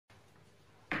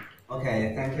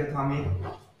Okay, thank you, Tommy.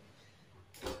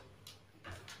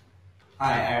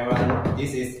 Hi, everyone.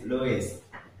 This is Louis.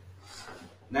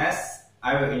 Next,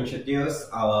 I will introduce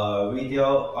our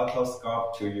video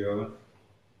otoscope to you.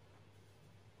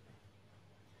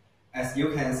 As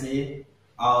you can see,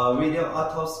 our video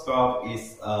otoscope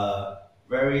is a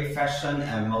very fashion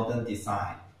and modern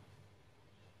design.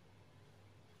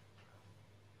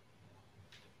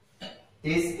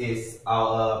 This is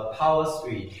our power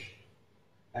switch.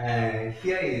 And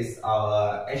here is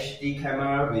our HD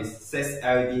camera with 6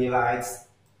 LED lights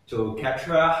to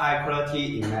capture high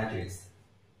quality images.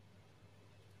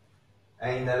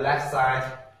 And in the left side,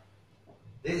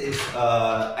 this is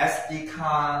a SD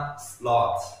card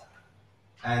slot.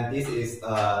 And this is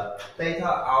a data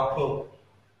output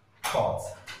port.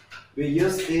 We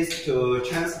use this to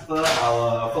transfer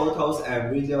our photos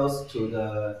and videos to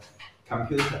the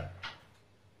computer.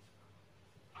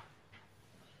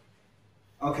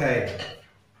 Okay,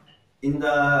 in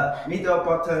the middle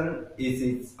button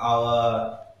is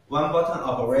our one button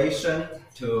operation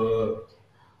for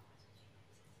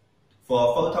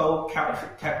photo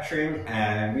capturing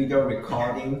and video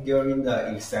recording during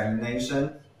the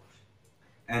examination.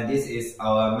 And this is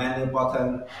our menu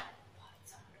button.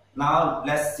 Now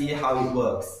let's see how it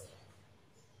works.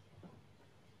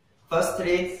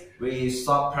 Firstly, we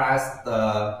short press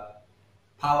the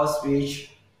power switch.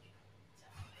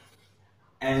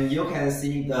 And you can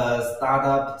see the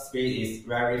startup speed is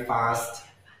very fast.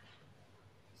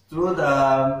 Through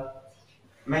the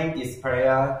main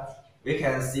display, we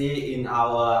can see in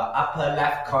our upper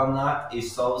left corner, it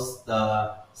shows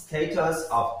the status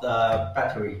of the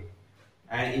battery.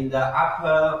 And in the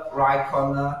upper right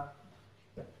corner,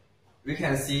 we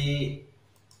can see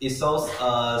it shows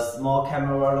a small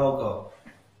camera logo.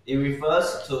 It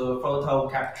refers to photo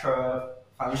capture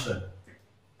function.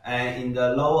 And in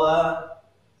the lower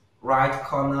right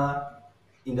corner,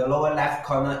 in the lower left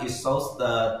corner, it shows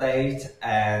the date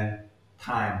and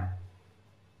time.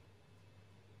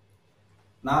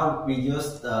 Now we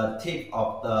use the tip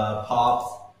of the port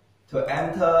to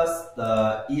enter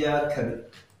the ear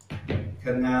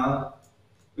canal,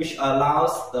 which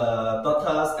allows the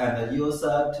doctors and the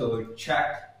user to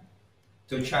check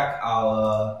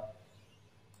our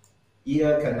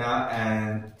ear canal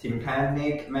and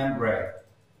tympanic membrane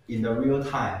in the real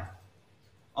time.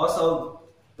 Also,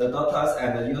 the doctors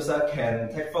and the user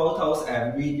can take photos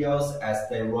and videos as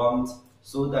they want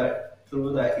through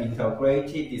the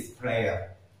integrated display.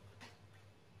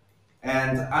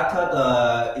 And after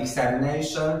the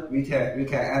examination, we can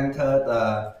enter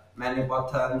the menu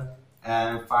button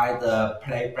and find the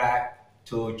playback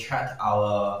to check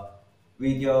our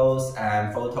videos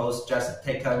and photos just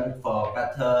taken for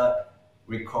better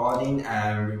recording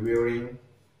and reviewing.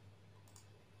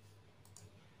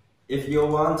 If you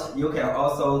want, you can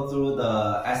also through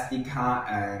the SD card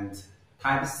and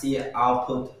Type-C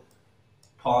output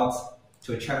ports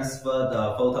to transfer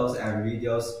the photos and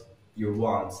videos you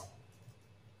want.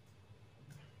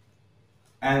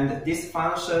 And this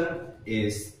function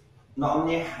is not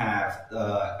only have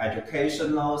the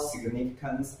educational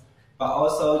significance, but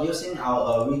also using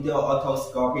our video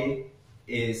otoscopy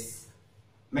is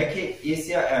make it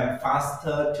easier and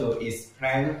faster to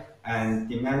explain and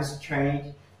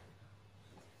demonstrate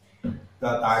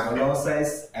the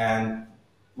diagnosis and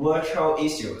virtual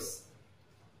issues.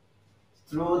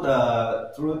 Through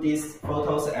these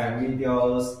photos and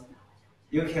videos,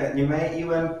 you may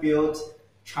even build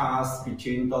trust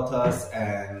between doctors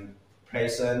and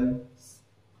patients,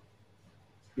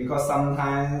 because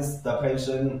sometimes the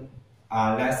patient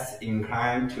are less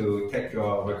inclined to take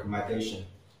your recommendation.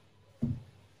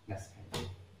 Next page.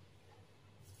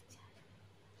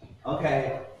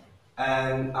 Okay.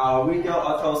 And our video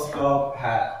otoscope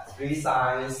has 3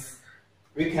 sizes.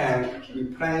 We can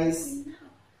replace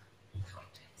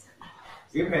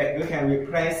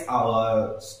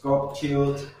our scope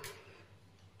tube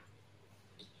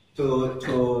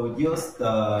to use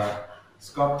the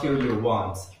scope tube you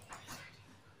want.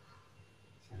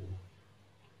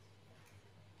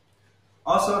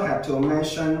 Also have to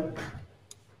mention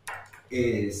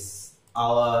is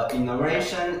our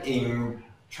innovation in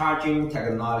charging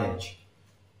technology.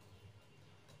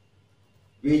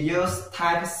 We use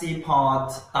Type-C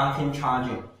port Dunking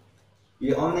charging.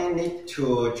 We only need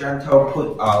to gently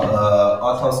put our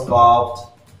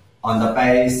otoscope on the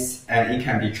base and it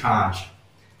can be charged.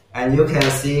 And you can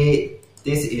see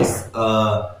this is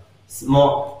a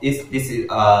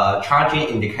charging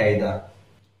indicator.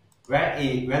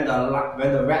 When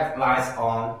the red lights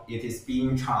on, it is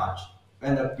being charged.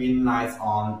 When the green lights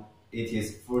on, it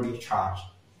is fully charged.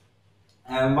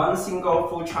 And one single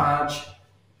full charge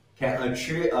can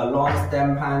achieve a long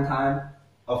standby time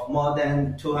of more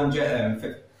than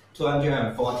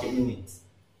 240 minutes.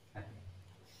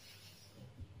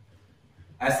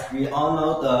 As we all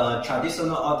know, the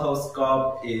traditional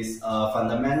otoscope is a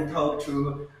fundamental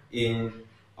tool in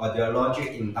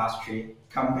audiology industry.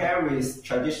 Compared with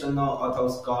traditional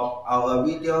otoscope, our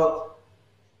video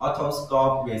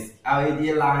otoscope with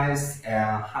LED lights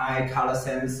and high color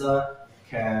sensor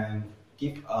can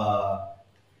give a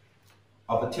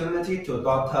opportunity to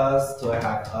doctors to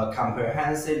have a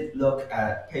comprehensive look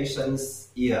at patients'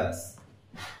 ears.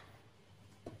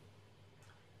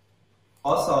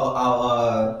 Also,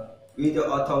 our video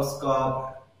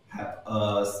otoscope have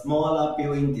a smaller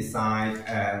built-in design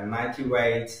and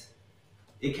lightweight.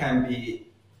 It can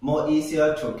be more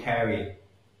easier to carry.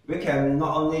 We can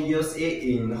not only use it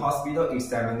in hospital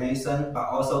examination, but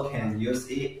also can use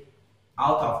it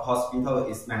out of hospital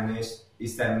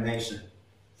examination,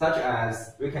 such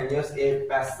as we can use it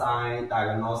bedside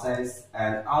diagnosis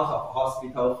and out of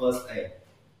hospital first aid.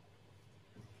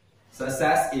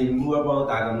 Success in movable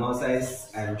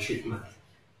diagnosis and treatment.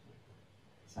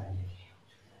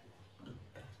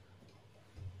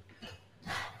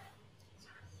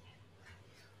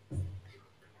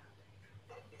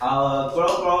 Our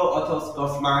global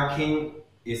otoscope market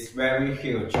is very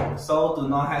huge, so do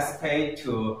not hesitate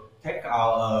to take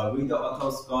our video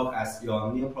otoscope as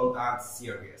your new product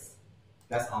series.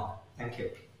 That's all. Thank you.